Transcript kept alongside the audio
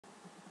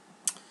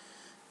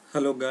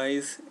Hello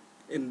guys,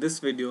 in this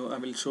video I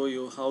will show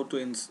you how to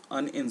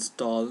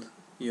uninstall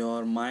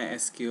your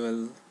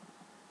MySQL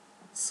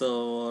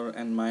server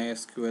and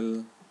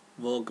MySQL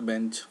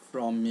workbench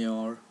from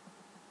your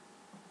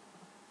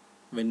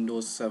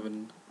Windows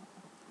 7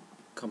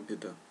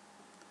 computer.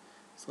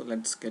 So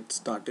let's get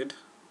started.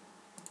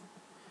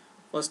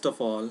 First of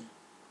all,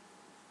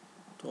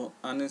 to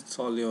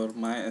uninstall your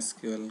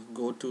MySQL,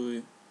 go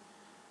to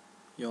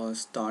your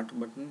start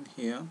button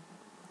here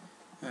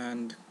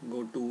and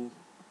go to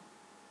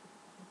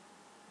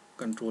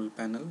control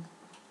panel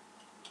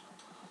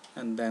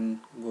and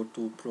then go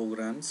to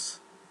programs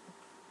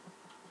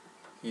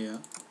here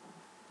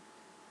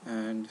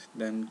and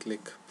then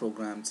click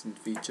programs and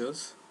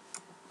features,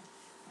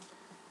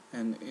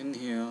 and in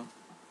here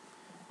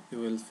you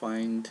will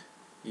find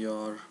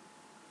your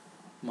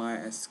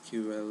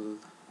MySQL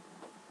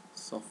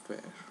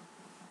software.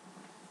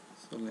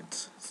 So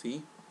let's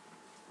see,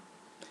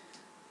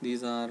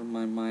 these are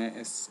my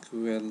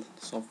MySQL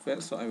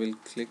software, so I will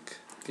click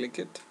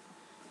it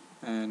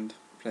and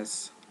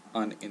press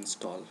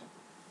uninstall.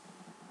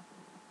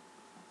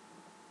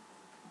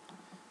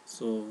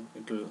 So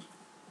it will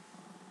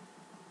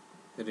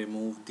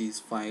remove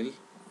these file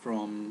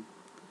from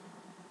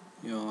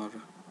your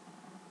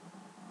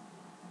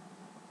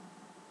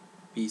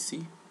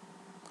PC.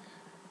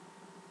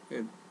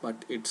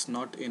 But it's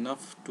not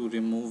enough to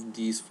remove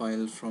these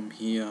files from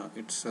here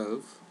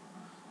itself,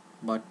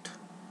 but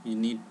you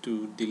need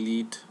to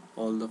delete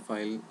all the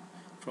file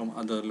from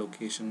other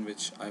location,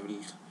 which I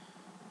will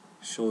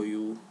show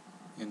you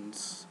in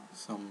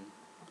some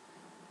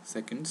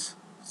seconds.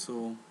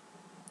 So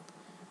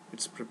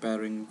it's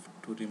preparing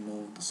to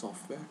remove the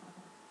software,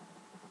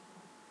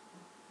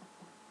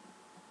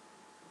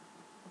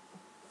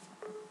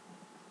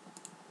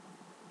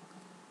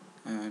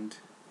 and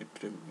it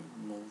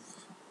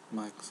removes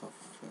my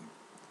software.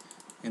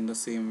 In the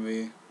same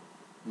way,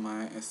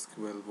 my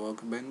SQL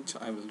workbench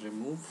I will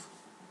remove.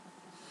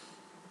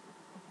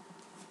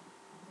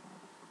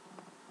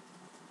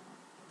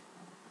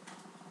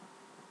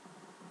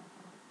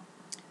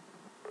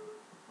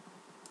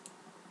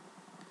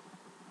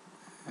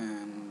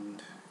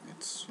 And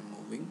it's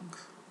removing.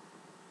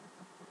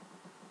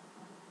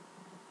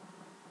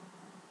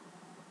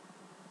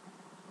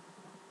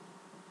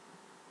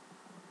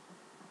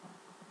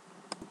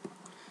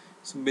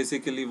 So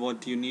basically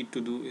what you need to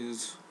do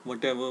is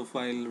whatever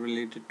file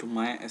related to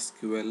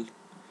MySQL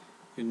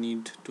you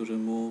need to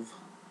remove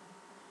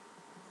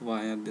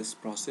via this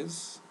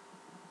process.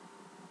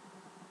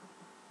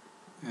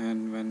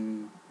 And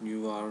when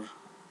you are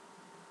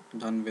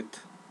done with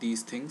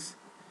these things,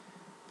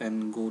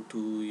 then go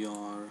to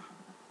your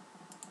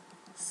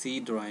C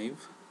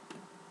drive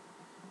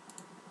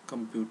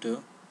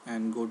computer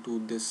and go to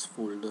this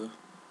folder,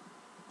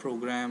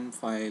 program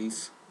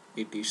files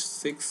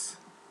 86.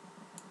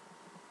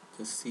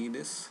 Just see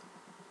this,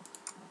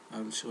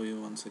 I will show you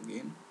once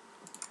again.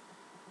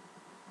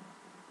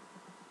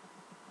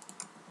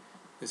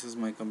 This is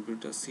my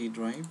computer C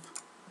drive,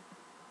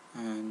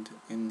 and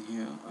in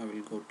here I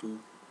will go to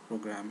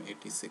program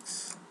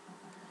 86,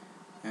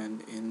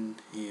 and in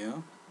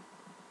here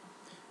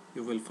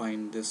you will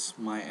find this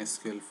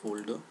MySQL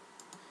folder.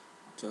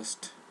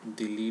 Just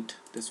delete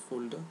this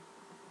folder.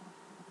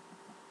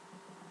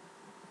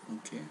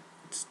 Okay,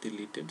 it's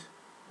deleted.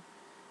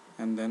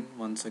 And then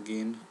once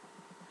again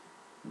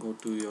go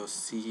to your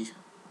C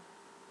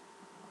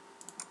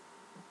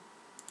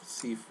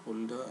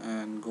folder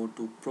and go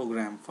to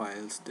program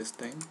files this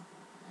time,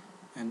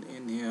 and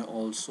in here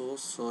also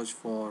search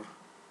for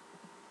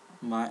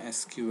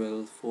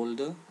MySQL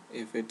folder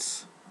if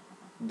it's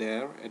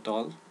there at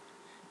all.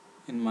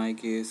 In my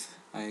case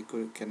I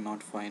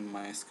cannot find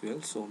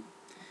MySQL, so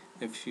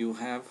if you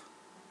have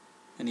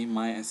any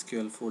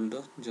MySQL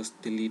folder,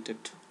 just delete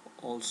it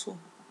also.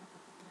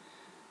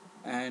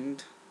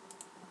 And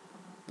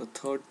the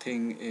third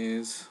thing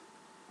is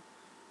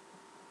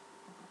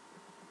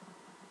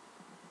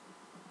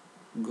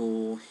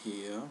go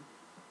here,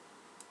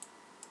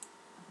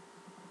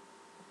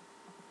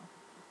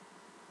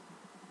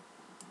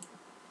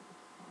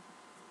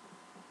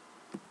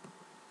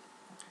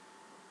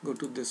 go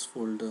to this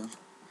folder,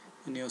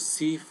 in your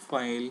C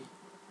file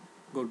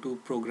go to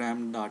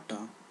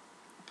ProgramData.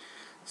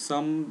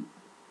 Sometimes,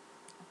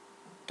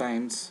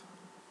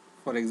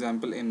 for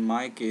example in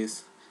my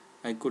case,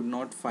 I could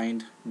not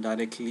find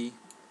directly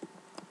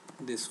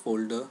this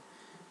folder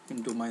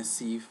into my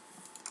C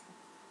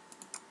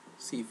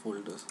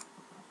folder.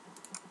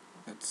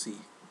 Let's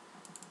see,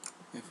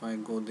 if I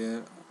go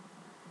there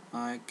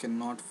I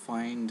cannot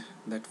find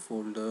that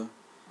folder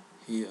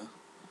here.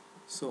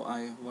 So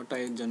what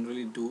I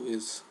generally do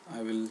is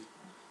I will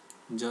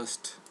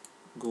just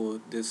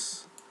go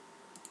this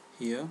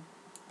here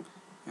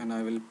and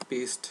I will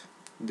paste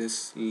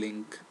this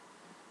link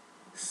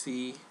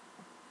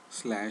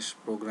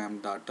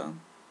c/ProgramData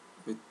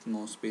with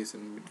no space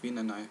in between,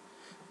 and I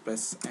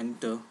press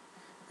enter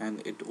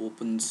and it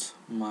opens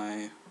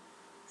my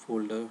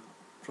folder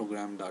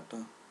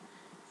ProgramData.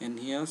 In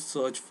here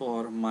search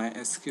for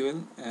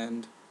MySQL,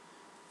 and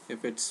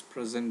if it's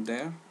present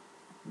there,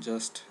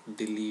 just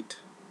delete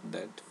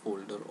that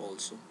folder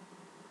also.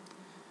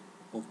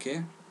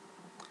 Okay,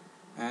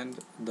 and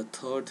the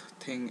third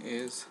thing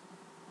is,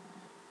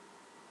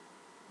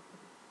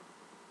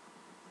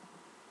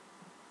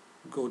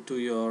 go to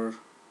your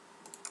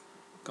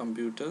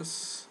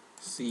computer's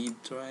C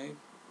drive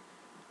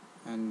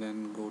and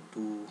then go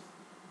to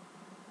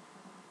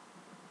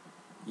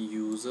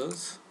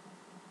users,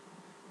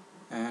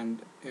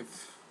 and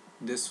if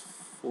this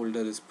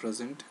folder is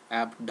present,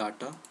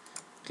 AppData,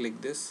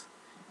 click this,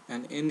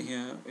 and in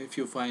here if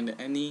you find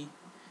any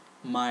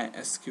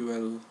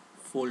MySQL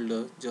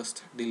folder,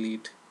 just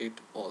delete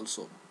it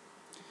also.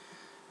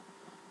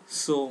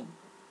 So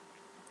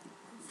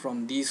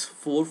from these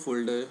four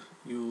folders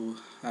you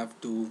have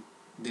to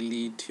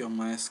delete your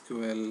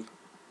MySQL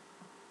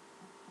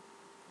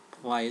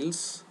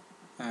files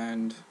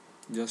and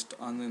just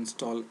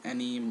uninstall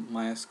any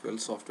MySQL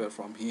software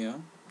from here.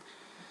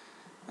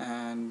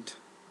 And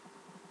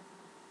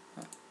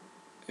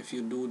if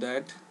you do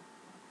that,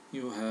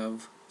 you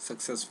have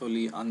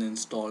successfully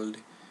uninstalled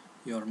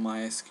your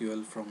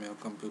MySQL from your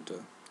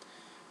computer.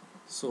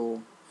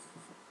 So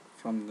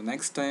from the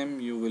next time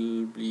you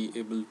will be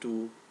able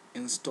to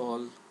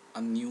install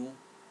a new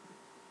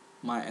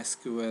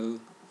MySQL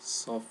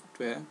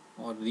software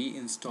or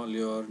reinstall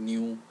your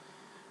new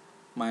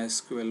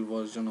MySQL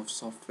version of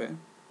software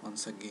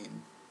once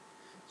again.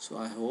 So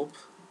I hope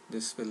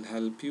this will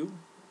help you,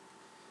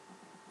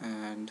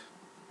 and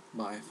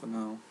bye for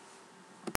now.